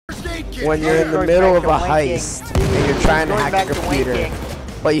when you're in the middle of a heist and you're trying to hack a computer,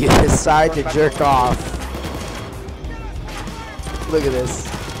 but you decide to jerk off. Look at this.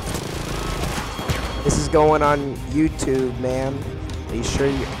 This is going on YouTube, man. Are you sure?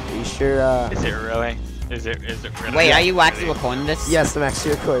 Is it really? Is it really? Wait, are you actually recording this? Yes, I'm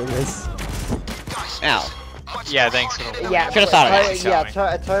actually recording this. Ow. Yeah, thanks for the Yeah, should have thought of that.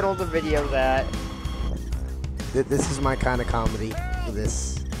 Yeah, title the video that. This is my kind of comedy.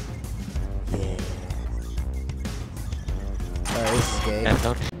 This. Yeah. Alright, this is gay.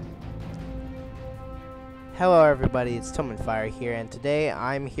 Hello everybody, it's Fire here, and today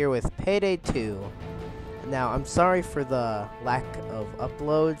I'm here with Payday 2. Now, I'm sorry for the lack of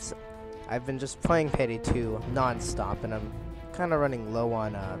uploads. I've been just playing Payday 2 non-stop, and I'm kind of running low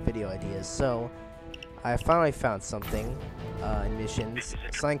on video ideas, so I finally found something in missions,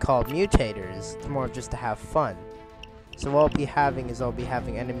 something called mutators. It's more just to have fun. So what I'll be having is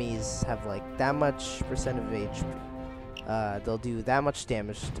enemies have like that much percent of HP. They'll do that much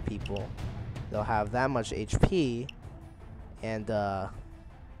damage to people. They'll have that much HP, and I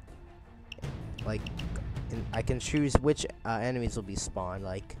can choose which enemies will be spawned.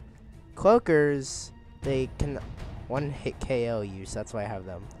 Like cloakers, they can one-hit KO you, so that's why I have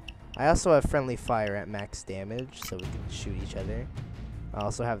them. I also have friendly fire at max damage, so we can shoot each other. I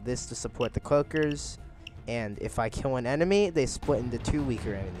also have this to support the cloakers, and if I kill an enemy, they split into 2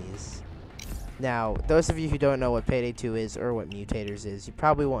 weaker enemies. Now, those of you who don't know what Payday 2 is or what mutators is, you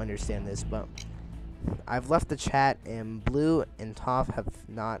probably won't understand this, but I've left the chat, and Blue and Toph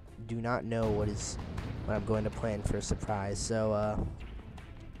do not know what I'm going to plan for a surprise. So,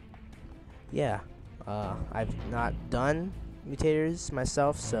 yeah, I've not done mutators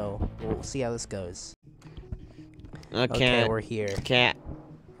myself, so we'll see how this goes. Okay, we're here.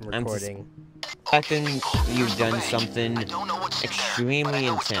 I'm recording. Suspecting you've done something extremely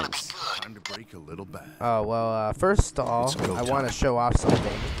intense. Oh, well, first of all, I want to show off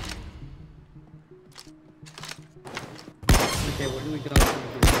something. Okay, what do we got?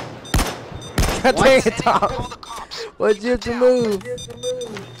 God dang it, Tom! What'd you have to move?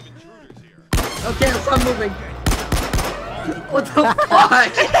 Okay, stop moving. What the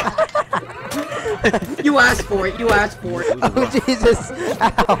fuck? You asked for it. Oh, Jesus!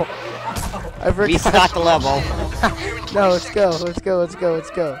 Ow! I forgot. We stopped the level. No, let's go.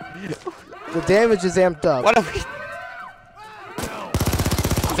 The damage is amped up. What if we...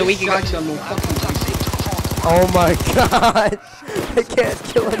 So we can go... Oh my god! I can't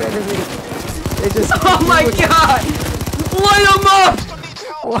kill an enemy. They just... Oh my god! Light them up!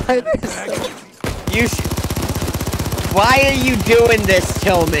 Why this? Why are you doing this,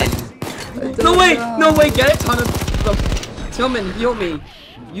 Tillman? No wait, get a ton of... Tillman, heal me.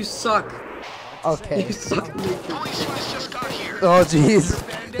 You suck. Okay. You suck. Oh jeez.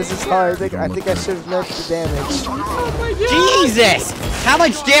 This is hard. I think I should have nerfed the damage. Oh my god! Jesus! How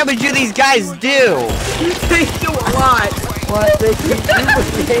much damage do these guys do? They do a lot. What? They keep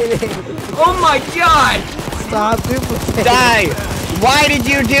duplicating. Oh my god! Stop duplicating. Die! Why did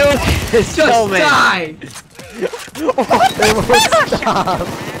you do this, Just Tillman? die! They won't stop.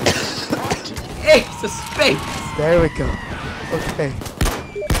 Ace of space! There we go. Okay.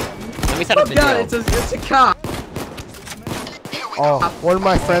 Let me set up the drill. It's a cop. Oh, one of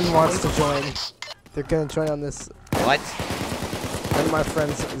my friends wants to join. They're gonna join on this. What? One of my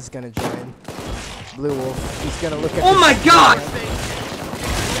friends is gonna join. Blue Wolf. He's gonna look at. Oh my god!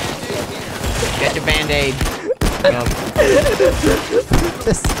 Get your band-aid.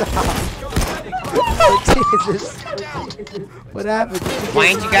 Just stop. Oh, Jesus. What happened? Why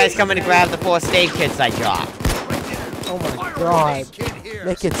ain't you guys coming to grab the 4 aid kits I dropped? Oh my god.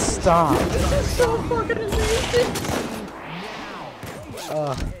 Make it stop. So fucking amazing!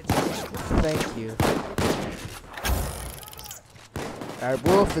 Thank you. Alright,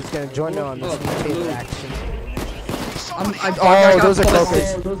 Wolf is gonna join on this mutated action. Oh, those are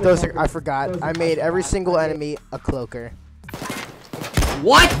cloakers. I forgot. I made every single enemy a cloaker.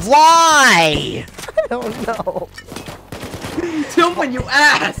 What? Why? I don't know. Tillman, you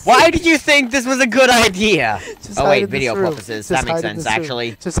ass! Why did you think this was a good idea? Just Oh hide wait, in video this room. purposes. Just That makes hide in sense, this room.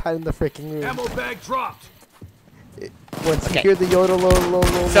 actually. Just hide in the freaking room. Ammo bag dropped. Once you hear the yodel, low.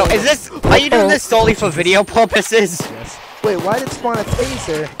 So is this? Are you doing this solely for video purposes? Yes. Wait, why did it spawn a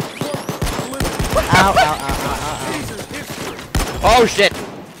taser? Ow. Oh shit!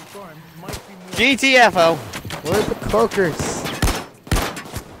 GTFO. Where are the cloakers?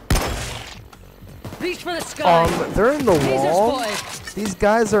 Reach for the sky. They're in the wall. Boy. These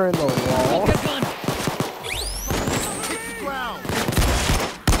guys are in the wall. Good gun.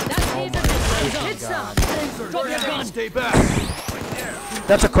 Oh my Hit some. Drop your gun. Stay back.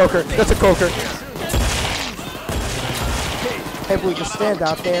 That's a cloaker. That's a cloaker. Hey, we just stand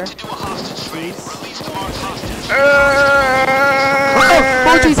out there. Please.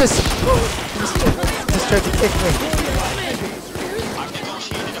 Oh, Jesus! Just tried to kick me.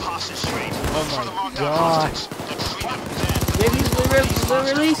 Oh my god.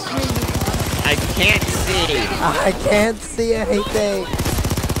 Release me. I can't see. I can't see anything.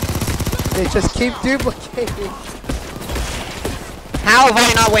 They just keep duplicating. How have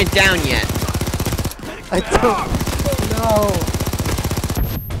I not went down yet? I don't know.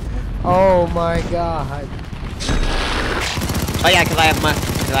 Oh my god. Oh yeah, cause I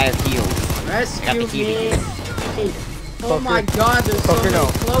have heals. Rescue me. Oh Cloaker. my god, there's so Cloaker many no.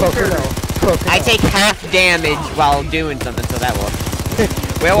 Cloaker no. Cloaker I no. take half damage while doing something, so that works.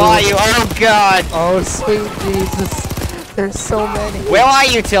 Where are you? Oh god. Oh sweet Jesus. There's so many. Where are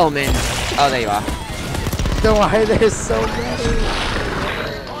you, Tillman? Oh, there you are. No, why there's so many?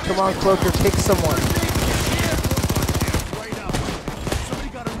 Come on, Cloaker, kick someone.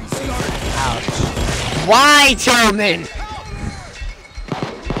 Ouch. Why, Tillman?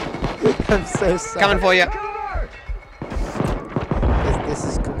 I'm so sorry. Coming for you. This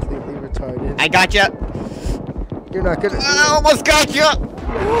is completely retarded. I got you. You're not gonna. I almost got you.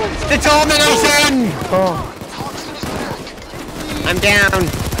 Determination. Oh. I'm down.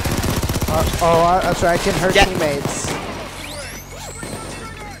 That's right. I can hurt teammates.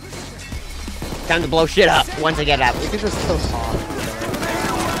 Time to blow shit up once I get up. We can just kill Tom.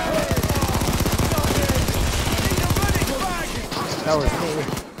 That was me.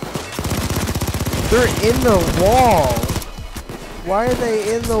 They're in the wall. Why are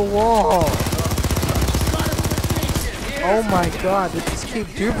they in the wall? Oh my god, they just keep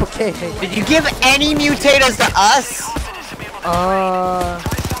duplicating. Did you give any mutators to us?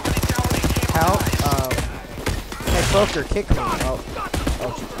 Help? Hey, Cloaker, kick me. Oh,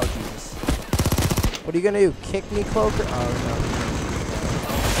 Jesus. What are you gonna do? Kick me, Cloaker? Oh, no.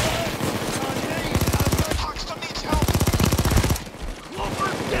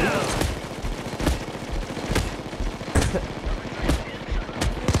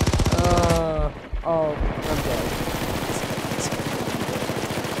 Oh, I'm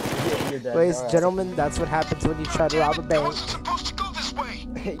dead. Ladies and gentlemen, that's what happens when you try to rob a bank.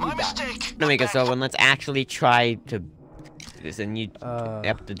 You die. Let me get over and let's actually try to do this and you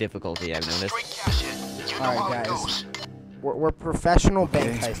up the difficulty, I've noticed. Alright guys. We're professional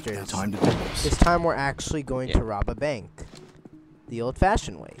bank heisters. This time we're actually going to rob a bank. The old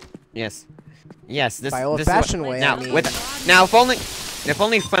fashioned way. Yes. Yes, this by old fashioned way now, I mean now if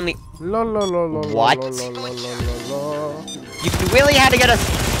only friendly What? You really had to get us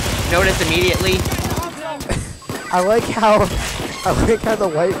noticed immediately? I like how the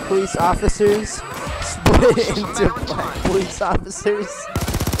white police officers split into black police officers.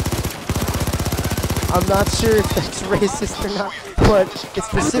 I'm not sure if that's racist or not, but it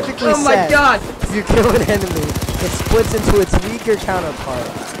specifically says if you kill an enemy, it splits into its weaker counterpart.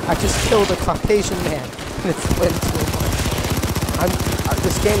 I just killed a Caucasian man, and it split into a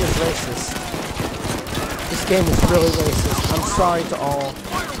this game is racist. This game is really racist. I'm sorry to all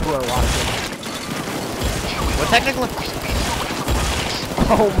who are watching. Well, technically...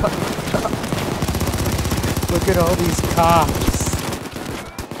 Oh my god. Look at all these cops.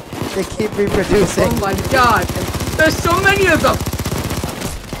 They keep reproducing. Oh my god. There's so many of them.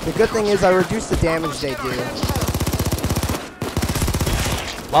 The good thing is I reduce the damage they do.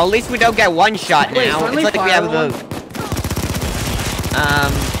 Well, at least we don't get one shot Wait, now. It's like we have the...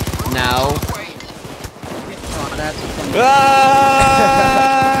 no. Oh, that's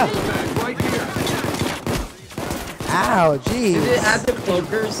Ow, jeez. Did it add the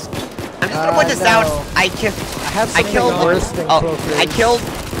cloakers? I'm just gonna point this out. I killed worse than cloakers. I killed.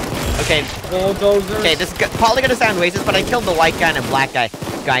 Okay. Bulldozers. Okay, this is probably gonna sound racist, but I killed the white guy and a black guy.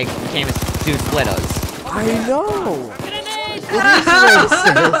 Guy came as two splitters. I know. It is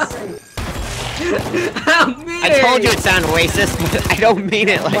racist. I told you it sounded racist, but I don't mean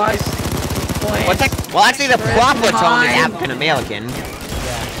it like. Well, actually, the proper tone is African American.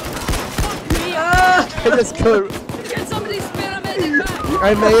 I just killed.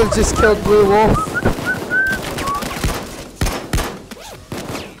 I may have just killed Blue Wolf.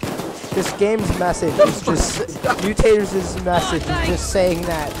 This game's message is just mutators' message is just saying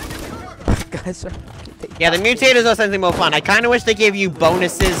that guys are. Yeah, the mutators are something more fun. I kind of wish they gave you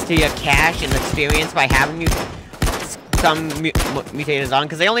bonuses to your cash and experience by having some mutators on,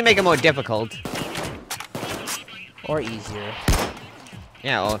 because they only make it more difficult. Or easier.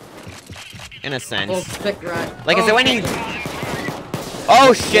 Yeah, or in a sense. Like, is there any...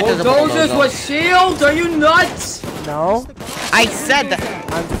 Oh shit, there's a Bulldozers with shields? Are you nuts? No. I said that.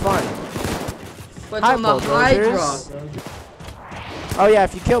 I'm fun. But Hi, on the Hydra. bulldozers. Oh yeah,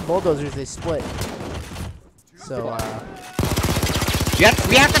 if you kill bulldozers, they split. So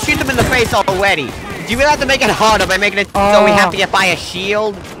We have to shoot them in the face already. Do you really have to make it harder by making it so we have to get by a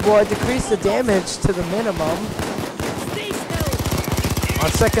shield? well, it decreased the damage to the minimum.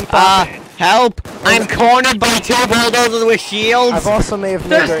 On second thought, Help! I'm cornered by 2 bulldozers with shields. I've also may have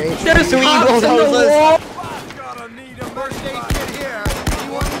made their HP. There's 3 cops in the bulldozers. wall.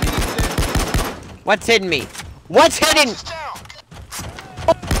 What's hidden me? What's hidden?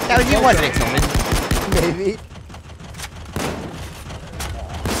 That was you, wasn't it, Tillman? Maybe.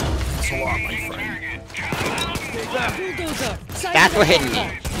 That's what hidden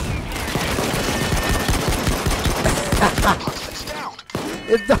me.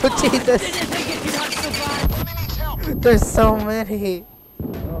 Don't Jesus. There's so many.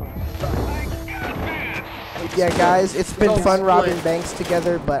 Yeah, guys, it's been fun robbing banks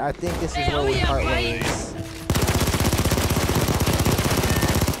together, but I think this is where we part ways.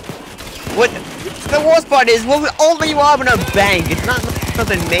 What? The worst part is, we're only robbing a bank. It's not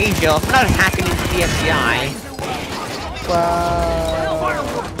something major. We're not hacking into the FBI. Well,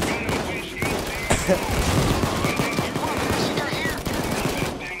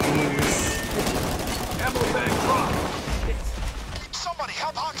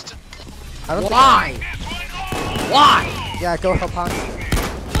 I don't Why? Why? Yeah, go help Hoxton.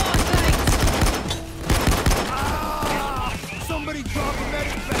 Somebody drop a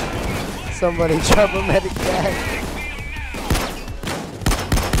medic bag. Somebody drop a medic bag.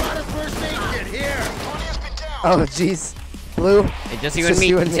 Oh, jeez. Blue. It's just you It's and me,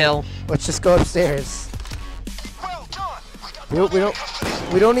 you and me. Till. Let's just go upstairs. We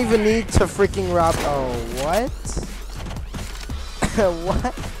don't even need to freaking rob. Oh, what?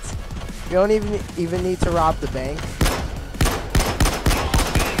 What? We don't even need to rob the bank.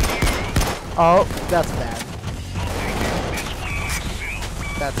 Oh, that's bad.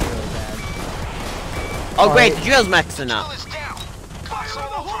 That's really bad. Oh, great, Alright. the drill's messing up.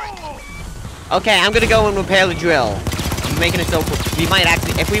 Okay, I'm gonna go and repair the drill. I'm making it so we might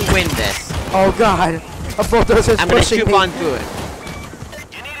actually, if we win this, Oh god, a bulldozer's I'm gonna pushing shoot me. on through it.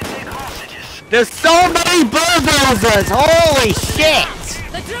 There's so many bulldozers! Holy shit!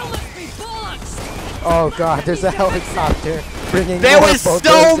 The drill must be bollocks! Oh god, there's a helicopter bringing There more was so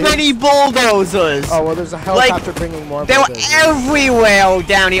bulldozers. many bulldozers! Oh well, there's a helicopter bringing more They were bulldozers. everywhere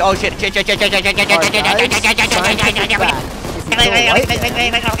down here. Oh shit, shit, shit, shit, shit, shit, shit, shit, Alright, shit, guys, shit, shit, shit, scientific shit, fact. If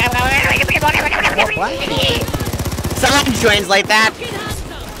you don't like it, Someone translate that.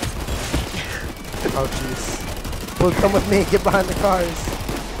 oh jeez. Well, come with me, get behind the cars.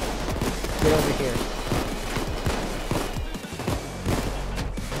 Get over here.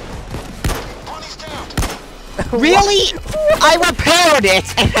 Really? I repaired it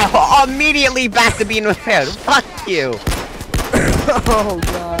and now immediately back to being repaired. Fuck you. Oh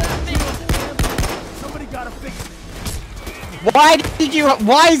god. Somebody gotta fix it.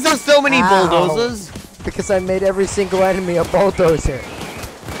 Why is there so many Ow. bulldozers? Because I made every single enemy a bulldozer.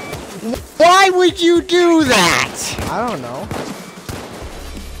 Why would you do that? I don't know.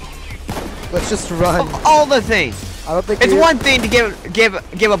 Let's just run. Of all the things. I don't think It's we- one thing to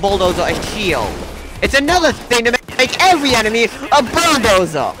give a bulldozer a shield. It's another thing to make every enemy a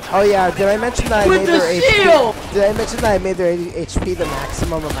bulldozer. Oh yeah, did I mention that I With made the their shield! HP? Did I mention that I made their HP the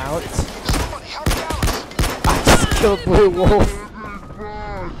maximum amount? I just killed Blue Wolf.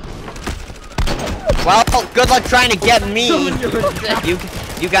 Well, good luck trying to get me. You're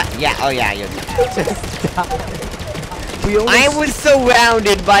You got oh yeah, you're Just died. We only I was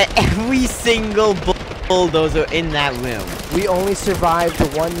surrounded by every single bulldozer in that room. we only survived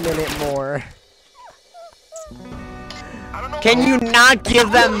 1 minute more. Can you not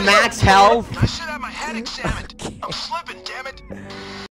give them max health? I should have my head examined. I'm slipping, damn it.